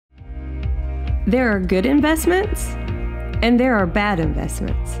There are good investments and there are bad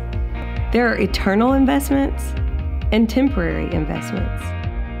investments. There are eternal investments and temporary investments.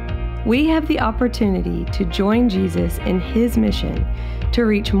 We have the opportunity to join Jesus in his mission to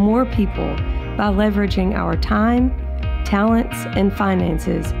reach more people by leveraging our time, talents, and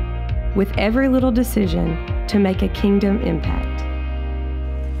finances with every little decision to make a kingdom impact.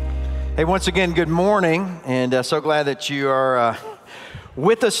 Hey, once again, good morning, and so glad that you are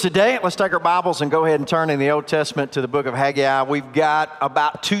with us today. Let's take our Bibles and go ahead and turn in the Old Testament to the book of Haggai. We've got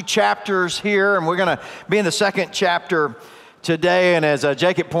about 2 chapters here, and we're going to be in the 2nd chapter today. And as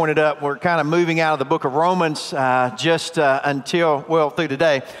Jacob pointed up, we're kind of moving out of the book of Romans through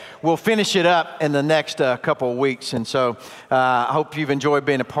today. We'll finish it up in the next couple of weeks, and so I hope you've enjoyed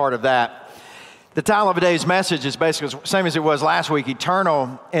being a part of that. The title of today's message is basically the same as it was last week,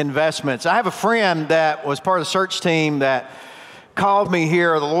 Eternal Investments. I have a friend that was part of the search team that called me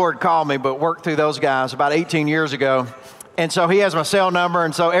here, or the Lord called me, but worked through those guys about 18 years ago. And so he has my cell number,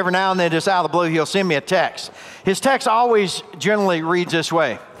 and so every now and then, just out of the blue, he'll send me a text. His text always generally reads this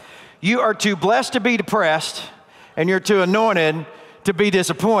way: you are too blessed to be depressed, and you're too anointed to be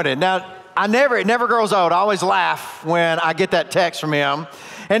disappointed. Now, it never grows old. I always laugh when I get that text from him.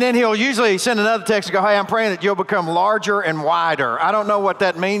 And then he'll usually send another text and go, hey, I'm praying that you'll become larger and wider. I don't know what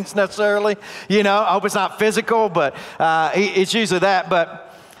that means necessarily. I hope it's not physical, but it's usually that.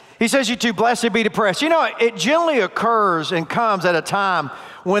 But he says you're too blessed to be depressed. It generally occurs and comes at a time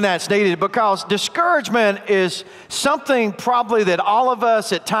when that's needed, because discouragement is something probably that all of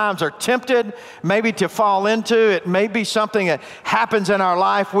us at times are tempted maybe to fall into. It may be something that happens in our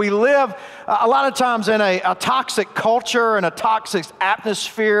life. We live a lot of times in a toxic culture and a toxic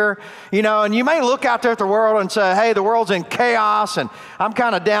atmosphere, and you may look out there at the world and say, hey, the world's in chaos and I'm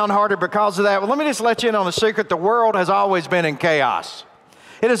kind of downhearted because of that. Well, let me just let you in on a secret. The world has always been in chaos.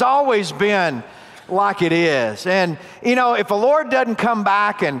 It has always been like it is. And, if the Lord doesn't come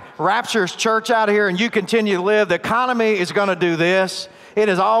back and rapture his church out of here and you continue to live, the economy is going to do this. It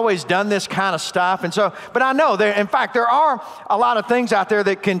has always done this kind of stuff. And so, but I know there are a lot of things out there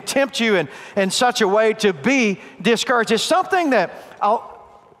that can tempt you in such a way to be discouraged. It's something that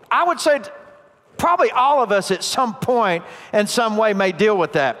I would say probably all of us at some point in some way may deal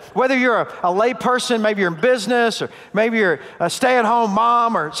with that. Whether you're a lay person, maybe you're in business, or maybe you're a stay-at-home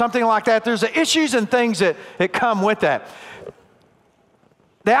mom or something like that. There's the issues and things that come with that.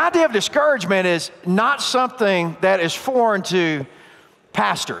 The idea of discouragement is not something that is foreign to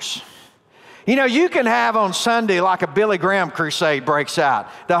pastors. You can have on Sunday like a Billy Graham crusade breaks out.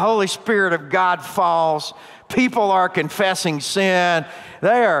 The Holy Spirit of God falls. People are confessing sin.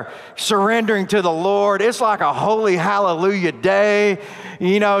 They are surrendering to the Lord. It's like a holy hallelujah day.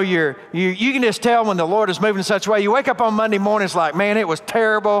 You can just tell when the Lord is moving in such a way. You wake up on Monday morning, it's like, man, it was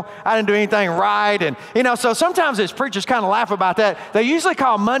terrible. I didn't do anything right. And, so sometimes as preachers kind of laugh about that. They usually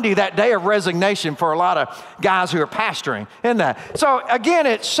call Monday that day of resignation for a lot of guys who are pastoring, isn't that? So again,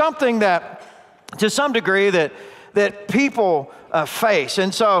 it's something that to some degree that people face.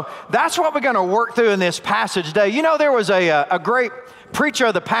 And so that's what we're going to work through in this passage today. There was a great preacher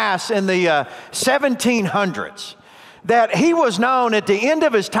of the past in the 1700s that he was known at the end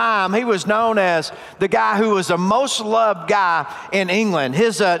of his time. He was known as the guy who was the most loved guy in England.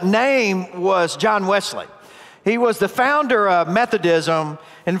 His name was John Wesley. He was the founder of Methodism.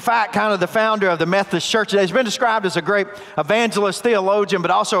 In fact, kind of the founder of the Methodist Church. He's been described as a great evangelist, theologian,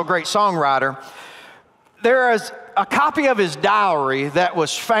 but also a great songwriter. There is a copy of his diary that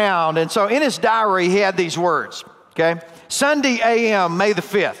was found. And so in his diary, he had these words, okay? Sunday a.m., May the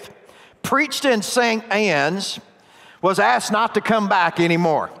 5th, preached in St. Anne's, was asked not to come back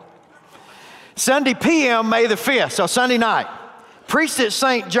anymore. Sunday p.m., May the 5th, so Sunday night, preached at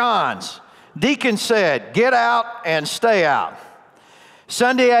St. John's. Deacon said, get out and stay out.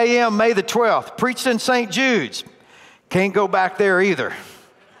 Sunday a.m., May the 12th, preached in St. Jude's. Can't go back there either.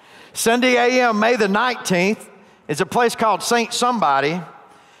 Sunday a.m., May the 19th, is a place called St. Somebody.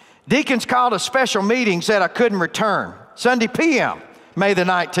 Deacons called a special meeting, said I couldn't return. Sunday p.m., May the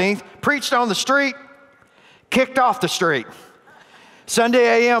 19th, preached on the street, kicked off the street.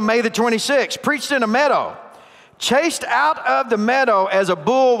 Sunday a.m., May the 26th, preached in a meadow, chased out of the meadow as a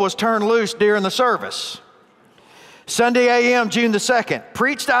bull was turned loose during the service. Sunday a.m., June the 2nd,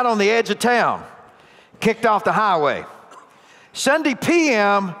 preached out on the edge of town, kicked off the highway. Sunday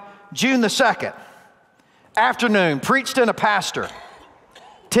p.m., June the 2nd, afternoon, preached in a pastor.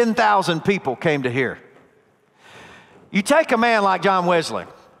 10,000 people came to hear. You take a man like John Wesley,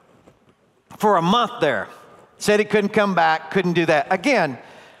 for a month there, said he couldn't come back, couldn't do that. Again,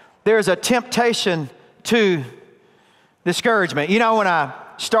 there's a temptation to discouragement. When I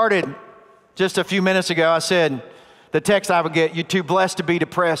started Just a few minutes ago, I said the text I would get, you're too blessed to be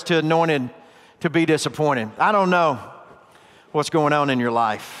depressed, too anointed to be disappointed. I don't know what's going on in your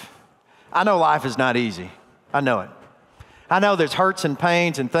life. I know life is not easy. I know it. I know there's hurts and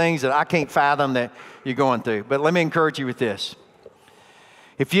pains and things that I can't fathom that you're going through. But let me encourage you with this.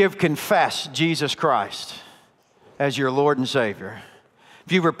 If you have confessed Jesus Christ as your Lord and Savior,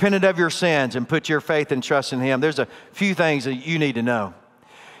 if you've repented of your sins and put your faith and trust in Him, there's a few things that you need to know.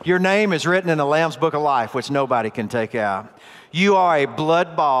 Your name is written in the Lamb's Book of Life, which nobody can take out. You are a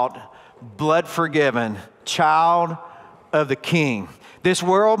blood-bought, blood-forgiven child of the King. This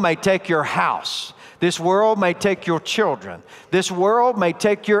world may take your house. This world may take your children. This world may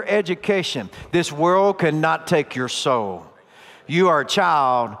take your education. This world cannot take your soul. You are a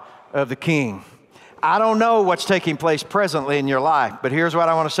child of the King. I don't know what's taking place presently in your life, but here's what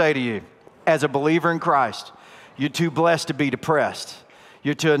I want to say to you. As a believer in Christ, you're too blessed to be depressed.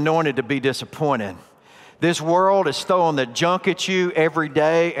 You're too anointed to be disappointed. This world is throwing the junk at you every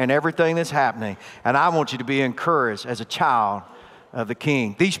day and everything that's happening. And I want you to be encouraged as a child of the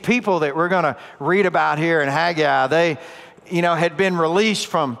King. These people that we're going to read about here in Haggai, they, had been released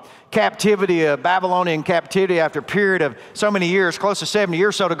from captivity, Babylonian captivity, after a period of so many years, close to 70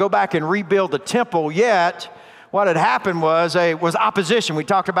 years, so to go back and rebuild the temple. Yet, what had happened was opposition. We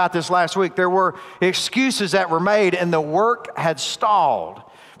talked about this last week. There were excuses that were made, and the work had stalled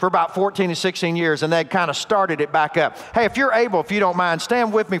for about 14 to 16 years, and they kind of started it back up. Hey, if you're able, if you don't mind,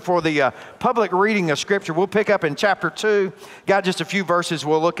 stand with me for the public reading of Scripture. We'll pick up in chapter 2. Got just a few verses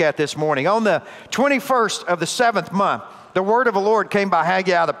we'll look at this morning. On the 21st of the 7th month, the word of the Lord came by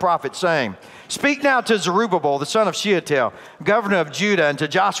Haggai the prophet, saying, Speak now to Zerubbabel, the son of Shealtiel, governor of Judah, and to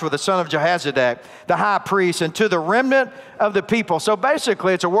Joshua, the son of Jehozadak, the high priest, and to the remnant of the people. So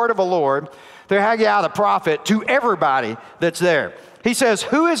basically, it's a word of the Lord through Haggai the prophet to everybody that's there. He says,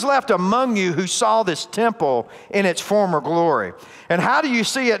 Who is left among you who saw this temple in its former glory? And how do you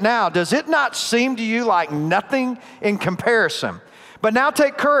see it now? Does it not seem to you like nothing in comparison? But now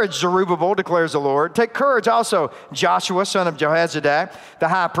take courage, Zerubbabel, declares the Lord. Take courage also, Joshua, son of Jehozadak, the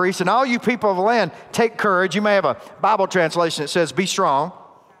high priest, and all you people of the land, take courage. You may have a Bible translation that says, Be strong,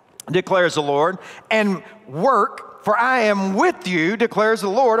 declares the Lord, and work, for I am with you, declares the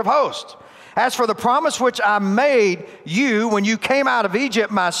Lord of hosts. As for the promise which I made you when you came out of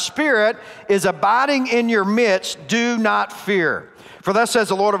Egypt, my spirit is abiding in your midst. Do not fear. For thus says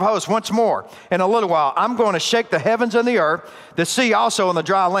the Lord of hosts, once more, in a little while, I'm going to shake the heavens and the earth, the sea also and the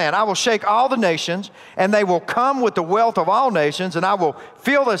dry land. I will shake all the nations, and they will come with the wealth of all nations, and I will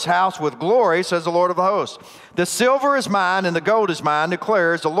fill this house with glory, says the Lord of the hosts. The silver is mine, and the gold is mine,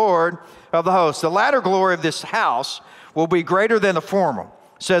 declares the Lord of the hosts. The latter glory of this house will be greater than the former,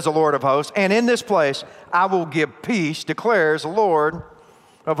 says the Lord of hosts. And in this place I will give peace, declares the Lord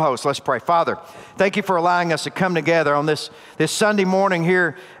of hosts. Let's pray. Father, thank you for allowing us to come together on this Sunday morning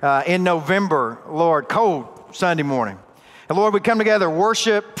here in November, Lord, cold Sunday morning. And Lord, we come together,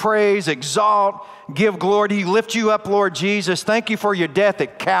 worship, praise, exalt, give glory to you, lift you up, Lord Jesus. Thank you for your death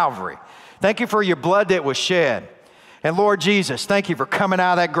at Calvary. Thank you for your blood that was shed. And Lord Jesus, thank you for coming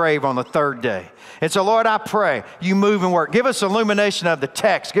out of that grave on the third day. And so, Lord, I pray you move and work. Give us illumination of the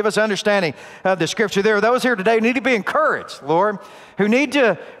text. Give us understanding of the Scripture. There are those here today who need to be encouraged, Lord, who need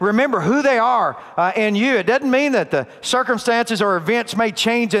to remember who they are in you. It doesn't mean that the circumstances or events may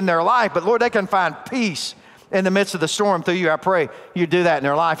change in their life, but, Lord, they can find peace in the midst of the storm through you. I pray you do that in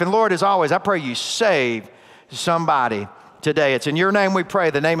their life. And, Lord, as always, I pray you save somebody today. It's in your name we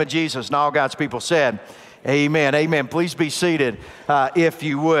pray, the name of Jesus, and all God's people said, Amen. Amen. Please be seated if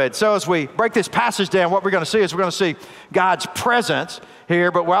you would. So as we break this passage down, what we're going to see is we're going to see God's presence here,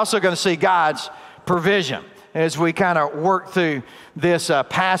 but we're also going to see God's provision as we kind of work through this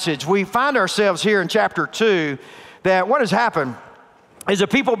passage. We find ourselves here in chapter 2 that what has happened is the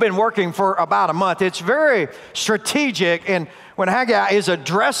people have been working for about a month. It's very strategic, and when Haggai is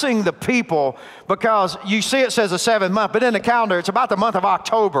addressing the people, because you see it says the 7th month, but in the calendar it's about the month of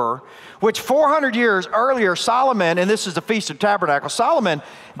October, which 400 years earlier Solomon, and this is the Feast of Tabernacles, Solomon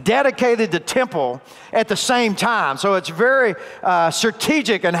dedicated the temple at the same time. So it's very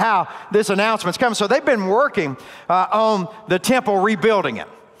strategic in how this announcement's coming. So they've been working on the temple, rebuilding it,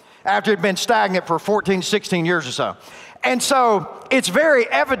 after it had been stagnant for 14, 16 years or so. And so it's very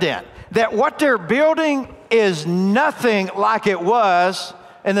evident that what they're building is nothing like it was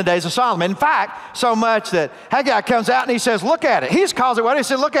in the days of Solomon. In fact, so much that Haggai comes out and he says, look at it. He calls it what? He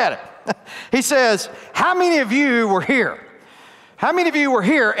said, look at it. He says, how many of you were here? How many of you were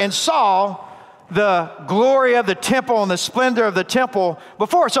here and saw the glory of the temple and the splendor of the temple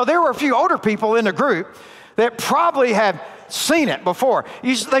before? So there were a few older people in the group that probably had seen it before.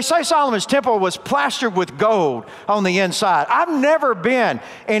 They say Solomon's temple was plastered with gold on the inside. I've never been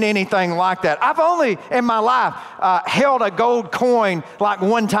in anything like that. I've only in my life held a gold coin like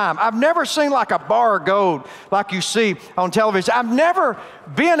one time. I've never seen like a bar of gold like you see on television. I've never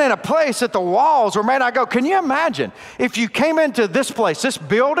been in a place that the walls were made. I go, can you imagine if you came into this place, this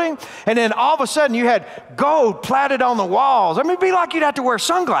building, and then all of a sudden you had gold platted on the walls? I mean, it'd be like you'd have to wear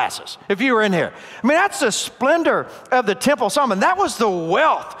sunglasses if you were in here. I mean, that's the splendor of the temple of Solomon. That was the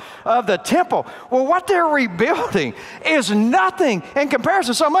wealth of the temple. Well, what they're rebuilding is nothing in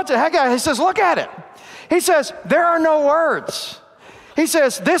comparison. So much that Haggai, he says, look at it. He says, there are no words. He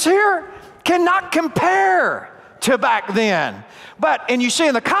says, this here cannot compare to back then. But, and you see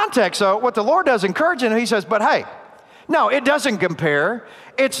in the context, though, what the Lord does encourage him, he says, but hey, no, it doesn't compare.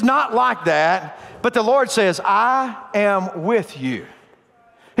 It's not like that. But the Lord says, I am with you.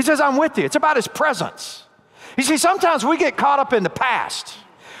 He says, I'm with you. It's about his presence. You see, sometimes we get caught up in the past.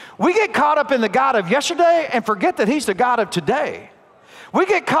 We get caught up in the God of yesterday and forget that he's the God of today. We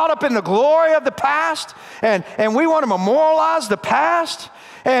get caught up in the glory of the past and we want to memorialize the past.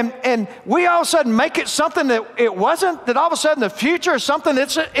 And we all of a sudden make it something that it wasn't, that all of a sudden the future is something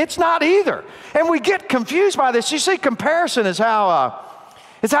it's not either. And we get confused by this. You see, comparison is how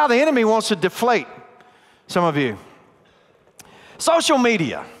the enemy wants to deflate some of you. Social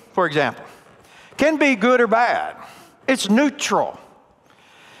media, for example, can be good or bad. It's neutral.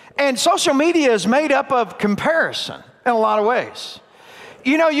 And social media is made up of comparison in a lot of ways.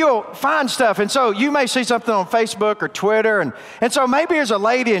 You know, you'll find stuff, and so you may see something on Facebook or Twitter, and so maybe there's a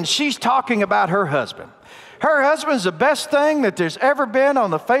lady and she's talking about her husband. Her husband's the best thing that there's ever been on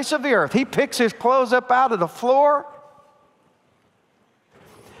the face of the earth. He picks his clothes up out of the floor.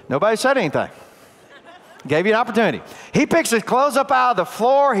 Nobody said anything. Gave you an opportunity. He picks his clothes up out of the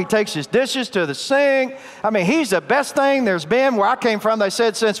floor. He takes his dishes to the sink. I mean, he's the best thing there's been. Where I came from, they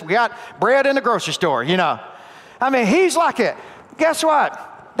said since we got bread in the grocery store, you know. I mean, he's like it. Guess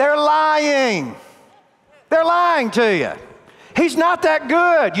what? They're lying. They're lying to you. He's not that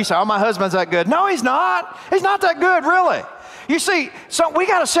good. You say, oh, my husband's that good. No, he's not. He's not that good, really. You see, so we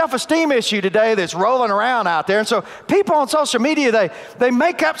got a self-esteem issue today that's rolling around out there. And so people on social media, they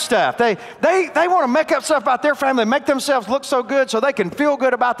make up stuff. They want to make up stuff about their family, make themselves look so good so they can feel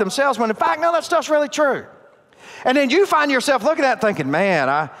good about themselves, when in fact, none of that stuff's really true. And then you find yourself looking at it thinking,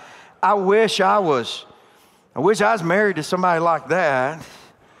 man, I wish I was married to somebody like that.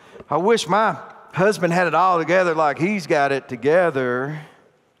 I wish my husband had it all together like he's got it together.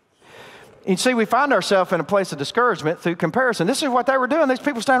 You see, we find ourselves in a place of discouragement through comparison. This is what they were doing. These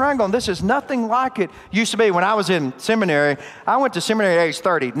people standing around going, this is nothing like it used to be. When I was in seminary, I went to seminary at age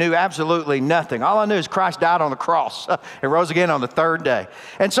 30, knew absolutely nothing. All I knew is Christ died on the cross and rose again on the third day.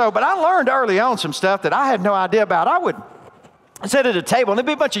 And so, but I learned early on some stuff that I had no idea about. I would sit at a table, and there'd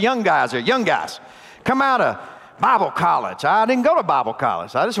be a bunch of young guys there, come out of Bible college. I didn't go to Bible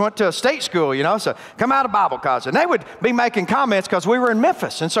college. I just went to a state school, you know, so come out of Bible college. And they would be making comments because we were in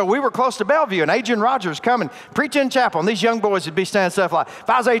Memphis. And so we were close to Bellevue, and Adrian Rogers coming, preaching in chapel. And these young boys would be saying stuff like, if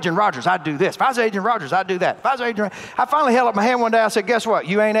I was Adrian Rogers, I'd do this. If I was Adrian Rogers, I'd do that. If I was Adrian, I finally held up my hand one day. I said, guess what?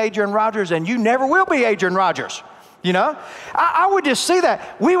 You ain't Adrian Rogers, and you never will be Adrian Rogers. You know, I would just see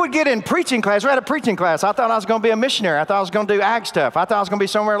that. We would get in preaching class. We had a preaching class. I thought I was going to be a missionary. I thought I was going to do ag stuff. I thought I was going to be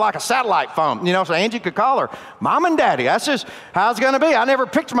somewhere like a satellite phone, you know, so Angie could call her mom and daddy. That's just how I was going to be. I never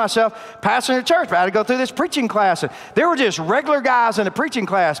pictured myself pastoring a church, but I had to go through this preaching class. And there were just regular guys in the preaching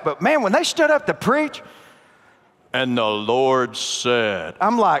class. But man, when they stood up to preach, and the Lord said,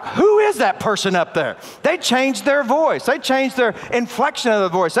 I'm like, who is that person up there? They changed their voice. They changed their inflection of the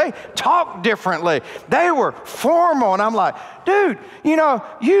voice. They talked differently. They were formal. And I'm like, dude, you know,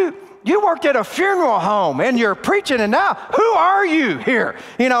 you worked at a funeral home and you're preaching, and now who are you here?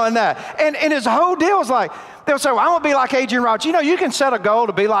 You know, and that. And his whole deal was like, they'll say, well, I'm going to be like Adrian Rogers. You know, you can set a goal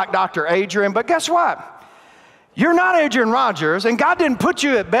to be like Dr. Adrian, but guess what? You're not Adrian Rogers, and God didn't put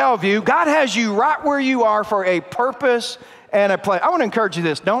you at Bellevue. God has you right where you are for a purpose and a place. I want to encourage you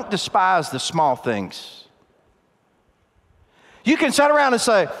this. Don't despise the small things. You can sit around and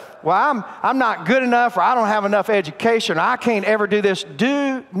say, well, I'm not good enough, or I don't have enough education, or I can't ever do this.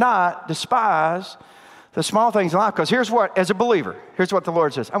 Do not despise the small things in life, because here's what, as a believer, here's what the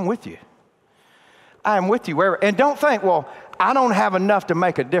Lord says. I'm with you. I am with you wherever. And don't think, well, I don't have enough to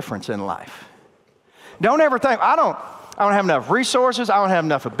make a difference in life. Don't ever think, I don't have enough resources. I don't have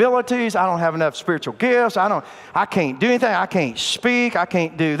enough abilities. I don't have enough spiritual gifts. I can't do anything. I can't speak. I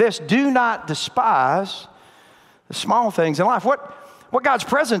can't do this. Do not despise the small things in life. What God's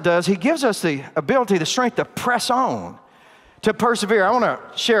presence does, He gives us the ability, the strength to press on, to persevere. I want to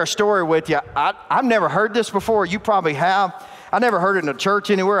share a story with you. I've never heard this before. You probably have. I never heard it in a church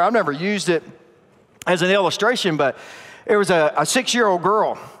anywhere. I've never used it as an illustration, but there was a 6-year-old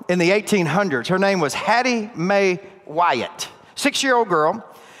girl in the 1800s. Her name was Hattie Mae Wyatt. 6-year-old girl.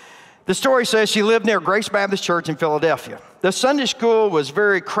 The story says she lived near Grace Baptist Church in Philadelphia. The Sunday school was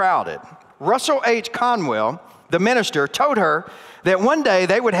very crowded. Russell H. Conwell, the minister, told her that one day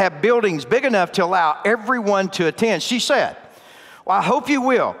they would have buildings big enough to allow everyone to attend. She said, "Well, I hope you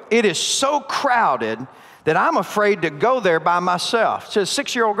will. It is so crowded that I'm afraid to go there by myself." She's a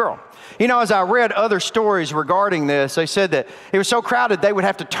 6-year-old girl. You know, as I read other stories regarding this, they said that it was so crowded they would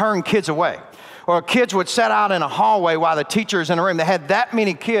have to turn kids away. Or kids would sit out in a hallway while the teacher's in a room. They had that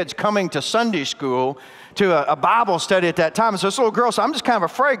many kids coming to Sunday school, to a Bible study at that time. And so this little girl said, "I'm just kind of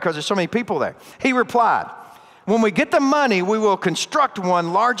afraid because there's so many people there." He replied, "When we get the money, we will construct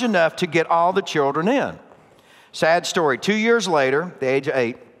one large enough to get all the children in." Sad story. 2 years later, the age of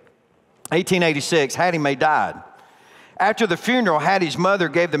 8, 1886, Hattie Mae died. After the funeral, Hattie's mother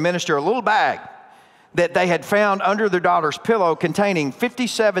gave the minister a little bag that they had found under their daughter's pillow containing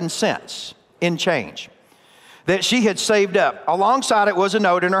 57 cents in change that she had saved up. Alongside it was a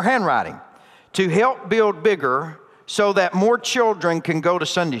note in her handwriting: "To help build bigger so that more children can go to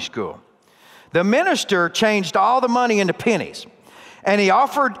Sunday school." The minister changed all the money into pennies, and he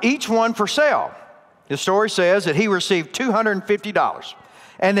offered each one for sale. The story says that he received $250,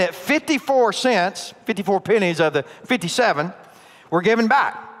 and that 54 cents, 54 pennies of the 57, were given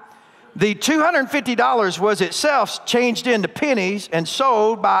back. The $250 was itself changed into pennies and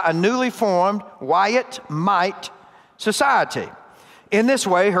sold by a newly formed Wyatt Mite Society. In this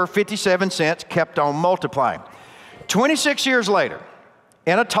way, her 57 cents kept on multiplying. 26 years later,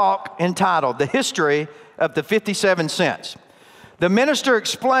 in a talk entitled "The History of the 57 Cents," the minister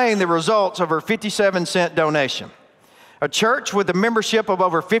explained the results of her 57-cent donation. A church with a membership of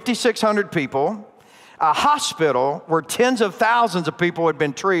over 5,600 people, a hospital where tens of thousands of people had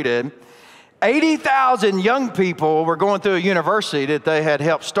been treated, 80,000 young people were going through a university that they had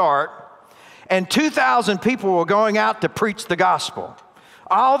helped start, and 2,000 people were going out to preach the gospel.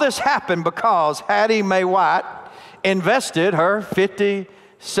 All this happened because Hattie Mae Wyatt invested her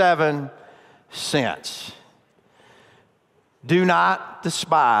 57 cents. Do not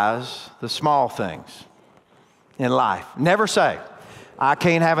despise the small things in life. Never say, "I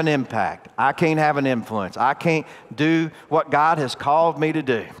can't have an impact. I can't have an influence. I can't do what God has called me to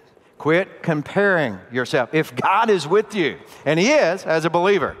do." Quit comparing yourself. If God is with you, and He is as a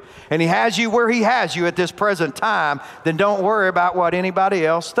believer, and He has you where He has you at this present time, then don't worry about what anybody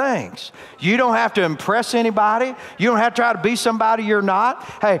else thinks. You don't have to impress anybody. You don't have to try to be somebody you're not.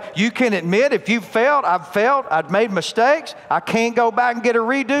 Hey, you can admit if you've failed, I've made mistakes. I can't go back and get a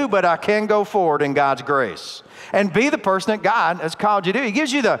redo, but I can go forward in God's grace. And be the person that God has called you to. He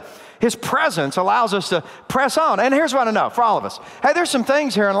gives you His presence allows us to press on. And here's what I know for all of us. Hey, there's some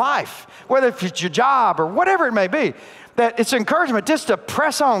things here in life, whether it's your job or whatever it may be, that it's encouragement just to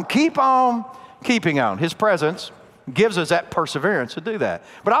press on, keep on keeping on. His presence gives us that perseverance to do that.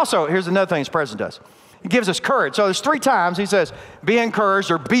 But also, here's another thing His presence does. He gives us courage. So there's 3 times He says, be encouraged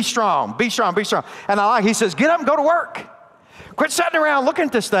or be strong, be strong, be strong. And He says, get up and go to work. Quit sitting around looking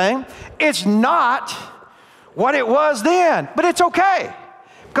at this thing. It's not what it was then, but it's okay.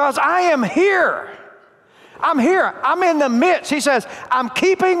 Because I am here. I'm here. I'm in the midst. He says, I'm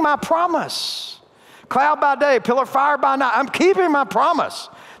keeping my promise. Cloud by day, pillar of fire by night. I'm keeping my promise.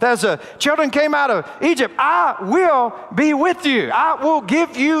 As the children came out of Egypt, I will be with you. I will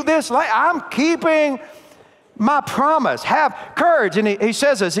give you this land. I'm keeping my promise. Have courage. And he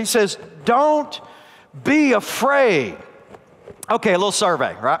says this. He says, don't be afraid. Okay, a little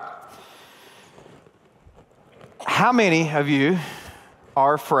survey, right? How many of you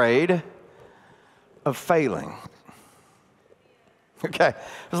are afraid of failing? Okay,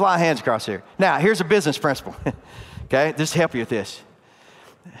 there's a lot of hands across here. Now, here's a business principle. Okay, just to help you with this.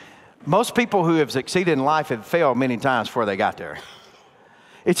 Most people who have succeeded in life have failed many times before they got there.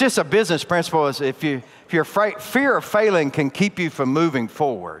 It's just a business principle. Is if you're afraid, fear of failing can keep you from moving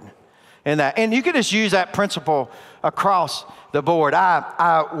forward. And you can just use that principle across the board.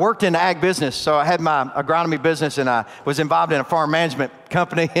 I worked in the ag business, so I had my agronomy business, and I was involved in a farm management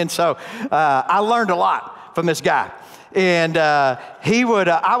company, and so I learned a lot from this guy. And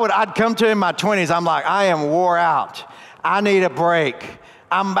I'd come to him in my 20s. I'm like, I am wore out. I need a break.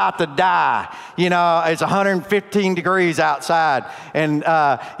 I'm about to die. You know, it's 115 degrees outside. And,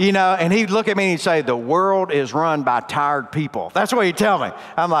 and he'd look at me and he'd say, the world is run by tired people. That's what he'd tell me.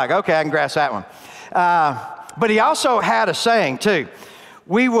 I'm like, okay, I can grasp that one. But he also had a saying too.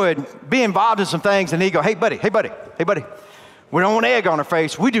 We would be involved in some things and he'd go, hey buddy, We don't want egg on our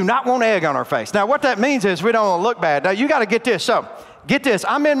face. We do not want egg on our face. Now, what that means is we don't want to look bad. Now, you got to get this. So, get this.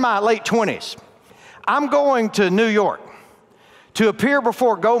 I'm in my late 20s. I'm going to New York to appear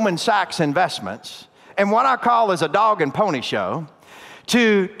before Goldman Sachs Investments and what I call is a dog and pony show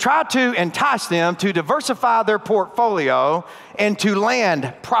to try to entice them to diversify their portfolio into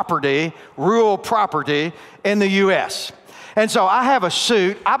land property, rural property in the U.S. And so I have a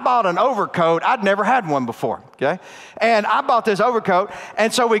suit. I bought an overcoat. I'd never had one before, okay? And I bought this overcoat.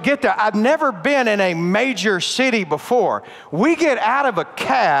 And so we get there. I've never been in a major city before. We get out of a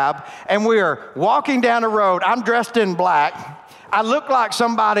cab and we are walking down the road. I'm dressed in black. I look like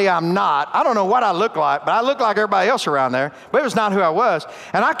somebody I'm not. I don't know what I look like, but I look like everybody else around there. But it was not who I was.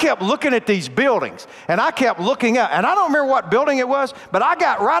 And I kept looking at these buildings. And I kept looking up. And I don't remember what building it was, but I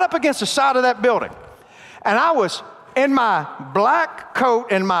got right up against the side of that building. And I was in my black coat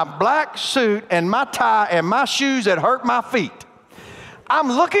and my black suit and my tie and my shoes that hurt my feet.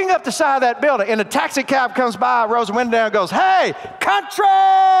 I'm looking up the side of that building, and a taxi cab comes by, rolls the window down, and goes, "Hey,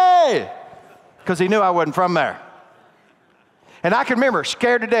 country!" Because he knew I wasn't from there. And I can remember,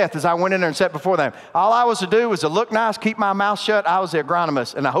 scared to death as I went in there and sat before them. All I was to do was to look nice, keep my mouth shut. I was the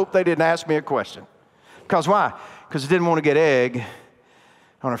agronomist, and I hope they didn't ask me a question. Because why? Because I didn't want to get egg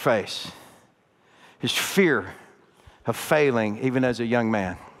on her face. His fear of failing, even as a young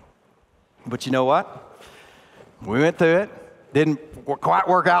man. But you know what? We went through it. Didn't quite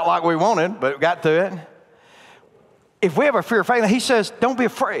work out like we wanted, but we got through it. If we have a fear of failing, he says, don't be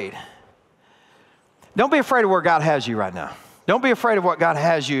afraid. Don't be afraid of where God has you right now. Don't be afraid of what God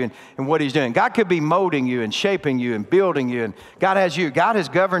has you and what he's doing. God could be molding you and shaping you and building you, and God has you. God has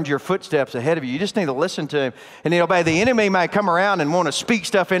governed your footsteps ahead of you. You just need to listen to him and obey. The enemy may come around and want to speak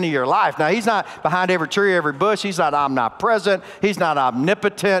stuff into your life. Now, he's not behind every tree, every bush. He's not omnipresent. He's not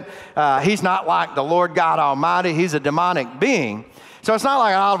omnipotent. He's not like the Lord God Almighty. He's a demonic being. So it's not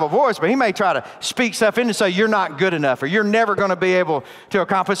like an audible voice, but he may try to speak stuff in and say, you're not good enough, or you're never going to be able to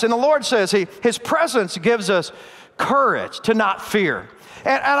accomplish. And the Lord says his presence gives us courage to not fear.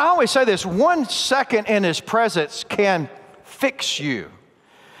 And I always say this, 1 second in his presence can fix you.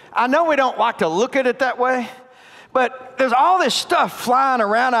 I know we don't like to look at it that way, but there's all this stuff flying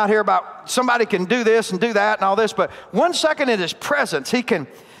around out here about somebody can do this and do that and all this, but 1 second in his presence, he can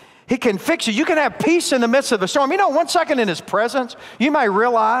fix you. You can have peace in the midst of the storm. You know, 1 second in his presence, you may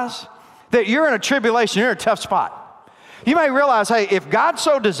realize that you're in a tribulation, you're in a tough spot. You may realize, hey, if God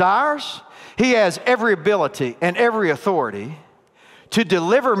so desires, he has every ability and every authority to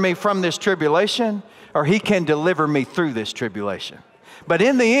deliver me from this tribulation, or he can deliver me through this tribulation. But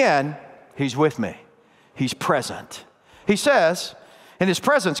in the end, he's with me. He's present. He says, and his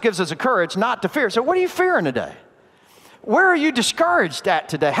presence gives us a courage not to fear. So what are you fearing today? Where are you discouraged at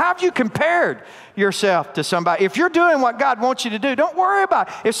today? How have you compared yourself to somebody? If you're doing what God wants you to do, don't worry about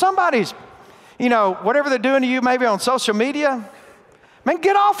it. If somebody's, whatever they're doing to you maybe on social media, man,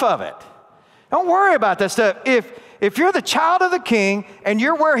 get off of it. Don't worry about that stuff. If you're the child of the King and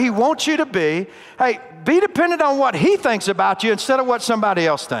you're where he wants you to be, hey, be dependent on what he thinks about you instead of what somebody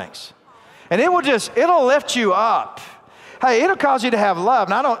else thinks. And it'll lift you up. Hey, it'll cause you to have love.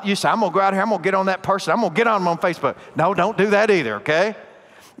 Now, you say, I'm going to go out here, I'm going to get on that person, I'm going to get on them on Facebook. No, don't do that either, okay?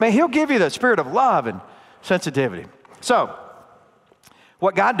 Man, he'll give you the spirit of love and sensitivity. So,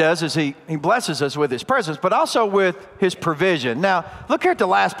 what God does is he blesses us with his presence, but also with his provision. Now, look here at the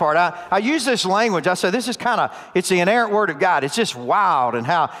last part. I use this language. I say this is it's the inerrant word of God. It's just wild in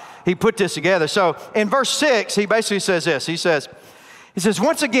how he put this together. So in verse 6, he basically says this. He says,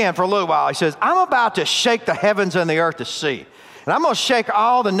 once again, for a little while, he says, I'm about to shake the heavens and the earth to see. And I'm going to shake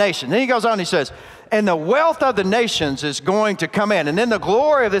all the nations. Then he goes on, he says, and the wealth of the nations is going to come in. And then the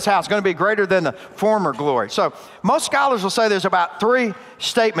glory of this house is going to be greater than the former glory. So most scholars will say there's about 3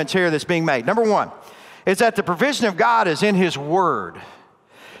 statements here that's being made. Number 1 is that the provision of God is in his word.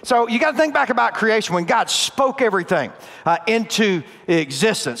 So you got to think back about creation when God spoke everything into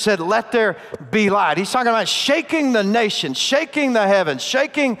existence, said, let there be light. He's talking about shaking the nation, shaking the heavens,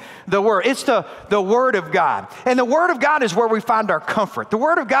 shaking the word. It's the word of God. And the word of God is where we find our comfort. The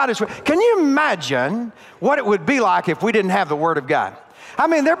word of God is can you imagine what it would be like if we didn't have the word of God? I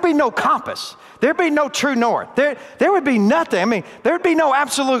mean, there'd be no compass. There'd be no true north. There would be nothing. I mean, there'd be no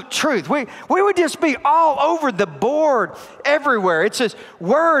absolute truth. We would just be all over the board everywhere. It's his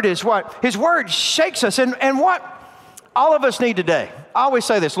word is what, his word shakes us. And what all of us need today, I always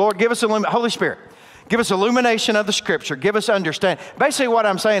say this, Lord, give us Holy Spirit, give us illumination of the scripture, give us understanding. Basically what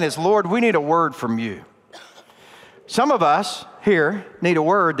I'm saying is, Lord, we need a word from you. Some of us here need a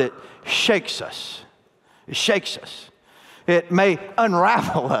word that shakes us. It shakes us. It may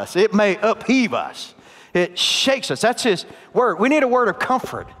unravel us. It may upheave us. It shakes us. That's his word. We need a word of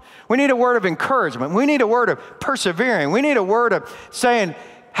comfort. We need a word of encouragement. We need a word of persevering. We need a word of saying,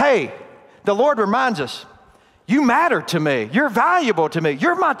 hey, the Lord reminds us, you matter to me. You're valuable to me.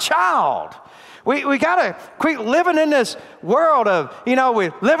 You're my child. We got to quit living in this world of,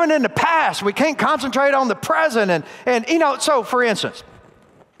 we're living in the past. We can't concentrate on the present. And so for instance,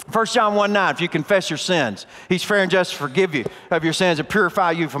 1 John 1:9, if you confess your sins, he's fair and just to forgive you of your sins and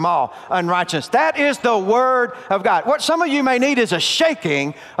purify you from all unrighteousness. That is the word of God. What some of you may need is a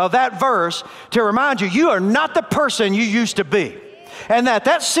shaking of that verse to remind you, you are not the person you used to be. And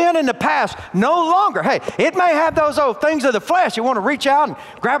that sin in the past no longer, hey, it may have those old things of the flesh. You want to reach out and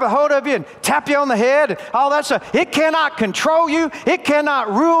grab a hold of you and tap you on the head and all that stuff. It cannot control you. It cannot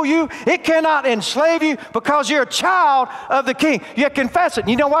rule you. It cannot enslave you because you're a child of the King. You confess it.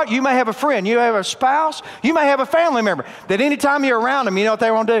 And you know what? You may have a friend. You have a spouse. You may have a family member that anytime you're around them, you know what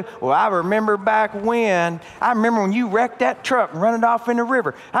they want to do? Well, I remember back when. I remember when you wrecked that truck and run it off in the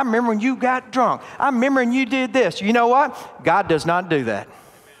river. I remember when you got drunk. I remember when you did this. You know what? God does not do that.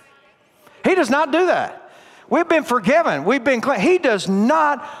 He does not do that. We've been forgiven. We've been clean. He does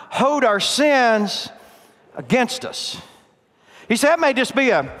not hold our sins against us. He said that may just be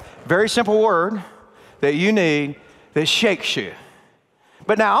a very simple word that you need that shakes you.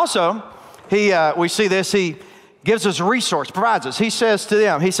 But now also, we see this, he gives us a resource, provides us. He says to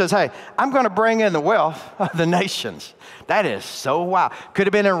them, he says, hey, I'm going to bring in the wealth of the nations. That is so wild. Could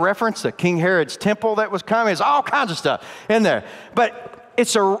have been in reference to King Herod's temple that was coming. There's all kinds of stuff in there. But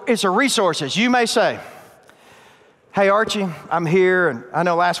it's a resources. You may say, hey, Archie, I'm here. And I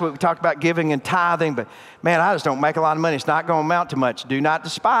know last week we talked about giving and tithing, but man, I just don't make a lot of money. It's not going to amount to much. Do not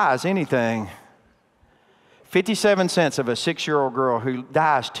despise anything. 57 cents of a 6-year-old girl who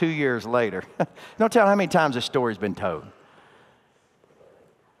dies 2 years later. Don't tell how many times this story's been told.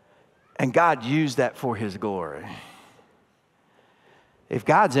 And God used that for his glory. If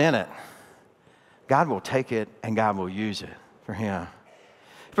God's in it, God will take it and God will use it for him.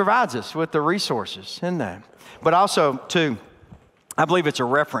 He provides us with the resources in that. But also, too, I believe it's a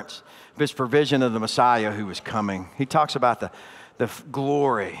reference of his provision of the Messiah who was coming. He talks about the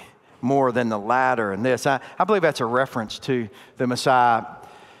glory more than the latter and this. I believe that's a reference to the Messiah.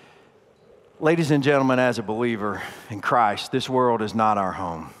 Ladies and gentlemen, as a believer in Christ, this world is not our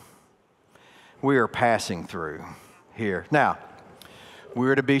home. We are passing through here. Now,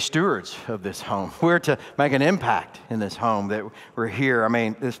 we're to be stewards of this home. We're to make an impact in this home that we're here. I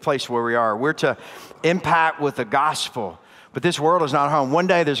mean, this place where we are. We're to impact with the gospel. But this world is not home. One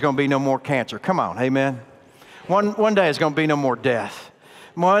day there's going to be no more cancer. Come on, amen. One day there's going to be no more death.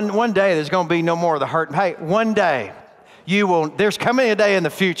 One day there's going to be no more of the hurt. Hey, one day there's coming a day in the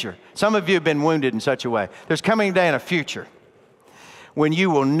future. Some of you have been wounded in such a way. There's coming a day in the future when you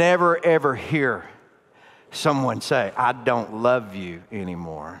will never, ever hear someone say, I don't love you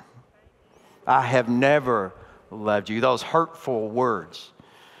anymore. I have never loved you. Those hurtful words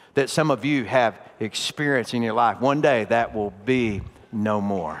that some of you have experienced in your life, one day that will be no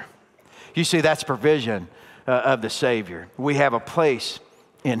more. You see, that's provision of the Savior. We have a place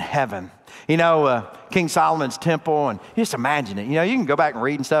in heaven. King Solomon's temple, and just imagine it. You can go back and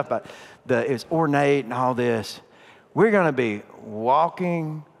read and stuff, but it's ornate and all this. We're going to be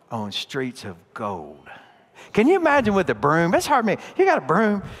walking on streets of gold. Can you imagine with a broom? It's hard to me. You got a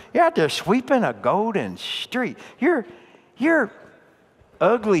broom. You're out there sweeping a golden street. Your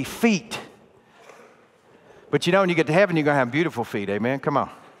ugly feet. But when you get to heaven, you're going to have beautiful feet. Amen? Come on.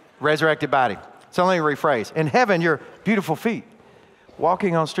 Resurrected body. So let me rephrase. In heaven, you're beautiful feet.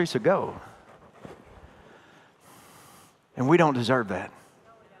 Walking on streets of gold. And we don't deserve that.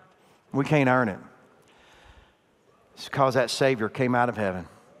 We can't earn it. It's because that Savior came out of heaven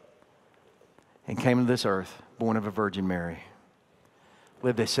and came to this earth, born of a Virgin Mary,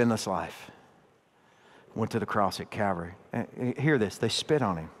 lived a sinless life, went to the cross at Calvary. And hear this, they spit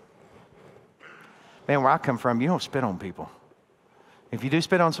on him. Man, where I come from, you don't spit on people. If you do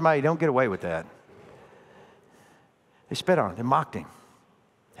spit on somebody, you don't get away with that. They spit on him. They mocked him.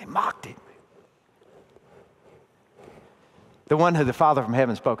 They mocked him. The one who the Father from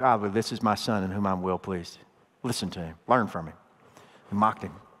heaven spoke, this is my Son in whom I'm well pleased. Listen to him. Learn from him. They mocked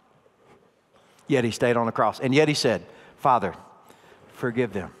him. Yet he stayed on the cross. And yet he said, Father,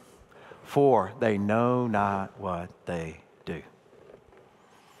 forgive them, for they know not what they do.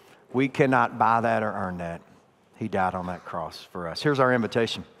 We cannot buy that or earn that. He died on that cross for us. Here's our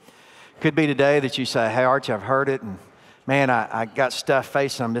invitation. Could be today that you say, hey, Archie, I've heard it, and man, I got stuff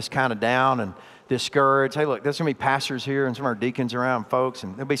facing. I'm just kind of down, and discouraged. Hey, look, there's going to be pastors here and some of our deacons around, folks,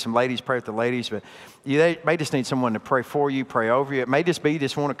 and there'll be some ladies pray with the ladies, but they may just need someone to pray for you, pray over you. It may just be you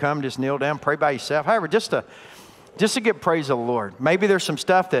just want to come, just kneel down, pray by yourself. However, just to give praise to the Lord. Maybe there's some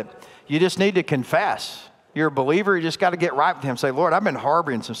stuff that you just need to confess. You're a believer, you just got to get right with Him. Say, Lord, I've been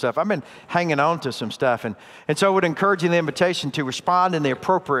harboring some stuff. I've been hanging on to some stuff. And so I would encourage you in the invitation to respond in the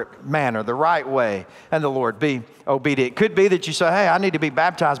appropriate manner, the right way, and the Lord, be obedient. It could be that you say, hey, I need to be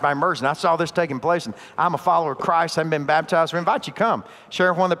baptized by immersion. I saw this taking place, and I'm a follower of Christ. I haven't been baptized. We invite you to come,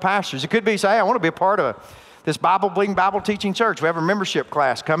 share with one of the pastors. It could be, say, hey, I want to be a part of this Bible-believing, Bible-teaching church. We have a membership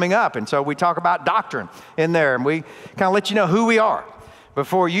class coming up, and so we talk about doctrine in there, and we kind of let you know who we are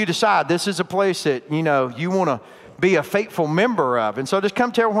before you decide this is a place that, you want to be a faithful member of. And so just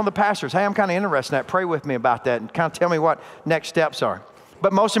come tell one of the pastors, hey, I'm kind of interested in that. Pray with me about that and kind of tell me what next steps are.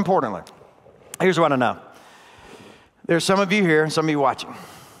 But most importantly, here's what I know. There's some of you here and some of you watching.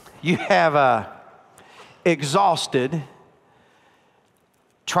 You have exhausted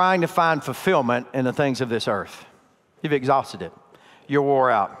trying to find fulfillment in the things of this earth. You've exhausted it. You're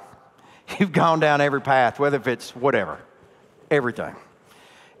wore out. You've gone down every path, whether if it's whatever, everything.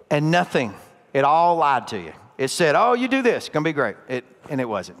 And nothing, it all lied to you. It said, oh, you do this, it's going to be great. And it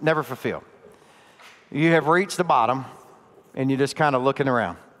wasn't, never fulfilled. You have reached the bottom and you're just kind of looking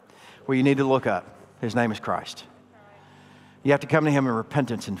around. Well, you need to look up. His name is Christ. You have to come to Him in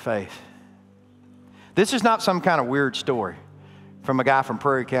repentance and faith. This is not some kind of weird story from a guy from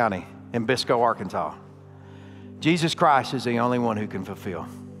Prairie County in Biscoe, Arkansas. Jesus Christ is the only one who can fulfill.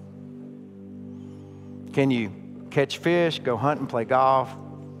 Can you catch fish, go hunt and play golf,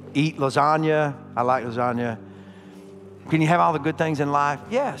 eat lasagna? I like lasagna. Can you have all the good things in life?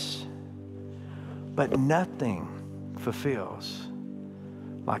 Yes. But nothing fulfills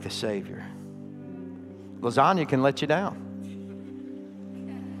like a Savior. Lasagna can let you down.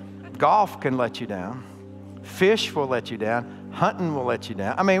 Golf can let you down. Fish will let you down. Hunting will let you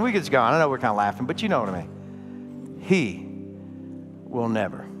down. I mean, we could just go on. I know we're kind of laughing, but you know what I mean. He will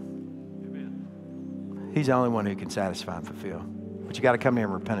never. He's the only one who can satisfy and fulfill. But you got to come here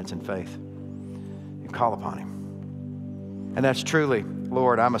in repentance and faith. You call upon Him. And that's truly,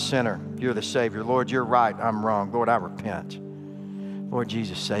 Lord, I'm a sinner. You're the Savior. Lord, you're right. I'm wrong. Lord, I repent. Lord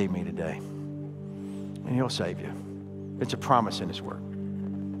Jesus, save me today. And He'll save you. It's a promise in His word.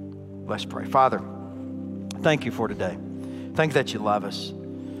 Let's pray. Father, thank you for today. Thank you that you love us.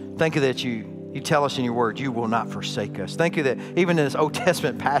 Thank you that you tell us in your word, you will not forsake us. Thank you that even in this Old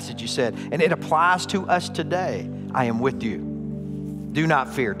Testament passage you said, and it applies to us today, I am with you. Do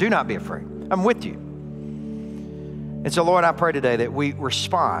not fear. Do not be afraid. I'm with you. And so, Lord, I pray today that we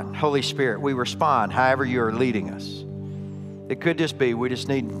respond. Holy Spirit, we respond however you are leading us. It could just be we just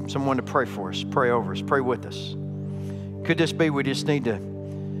need someone to pray for us, pray over us, pray with us. It could just be we just need to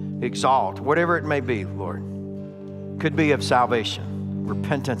exalt, whatever it may be, Lord. Could be of salvation,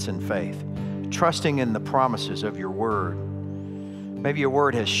 repentance and faith, trusting in the promises of your word. Maybe your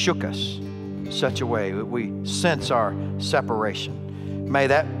word has shook us in such a way that we sense our separation. May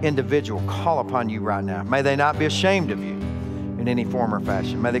that individual call upon you right now. May they not be ashamed of you in any form or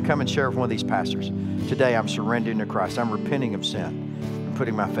fashion. May they come and share with one of these pastors. Today I'm surrendering to Christ. I'm repenting of sin and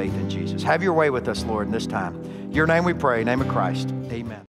putting my faith in Jesus. Have your way with us, Lord, in this time. Your name we pray, in the name of Christ. Amen.